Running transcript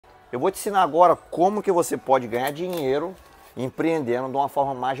Eu vou te ensinar agora como que você pode ganhar dinheiro empreendendo de uma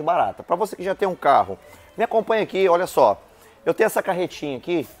forma mais barata. Para você que já tem um carro, me acompanha aqui, olha só. Eu tenho essa carretinha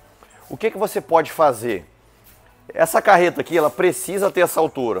aqui. O que você pode fazer? Essa carreta aqui, ela precisa ter essa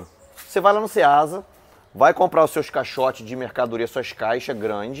altura. Você vai lá no Ceasa, vai comprar os seus caixotes de mercadoria, suas caixas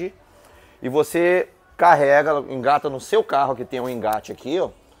grandes, e você carrega, engata no seu carro, que tem um engate aqui, ó.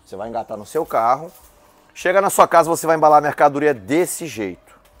 Você vai engatar no seu carro. Chega na sua casa, você vai embalar a mercadoria desse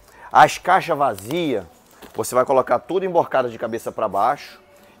jeito. As caixas vazias, você vai colocar tudo emborcada de cabeça para baixo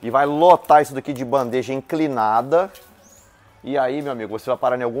e vai lotar isso daqui de bandeja inclinada. E aí, meu amigo, você vai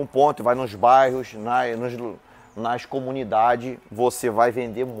parar em algum ponto, vai nos bairros, nas comunidades, você vai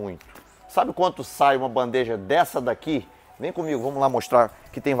vender muito. Sabe quanto sai uma bandeja dessa daqui? Vem comigo, vamos lá mostrar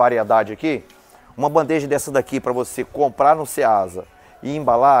que tem variedade aqui. Uma bandeja dessa daqui para você comprar no Ceasa e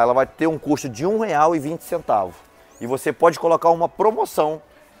embalar, ela vai ter um custo de R$ 1,20. E você pode colocar uma promoção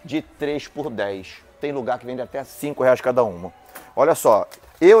de 3 por 10. Tem lugar que vende até R$ 5,00 cada uma. Olha só,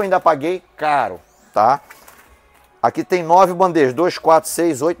 eu ainda paguei caro, tá? Aqui tem 9 bandejas, 2, 4,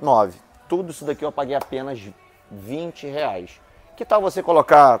 6, 8, 9. Tudo isso daqui eu paguei apenas R$20. Que tal você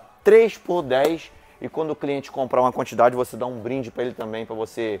colocar 3 por 10 e quando o cliente comprar uma quantidade, você dá um brinde para ele também, para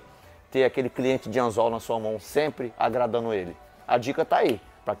você ter aquele cliente de anzol na sua mão, sempre agradando ele. A dica tá aí.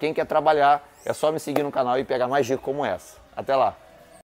 Para quem quer trabalhar, é só me seguir no canal e pegar mais dicas como essa. Até lá!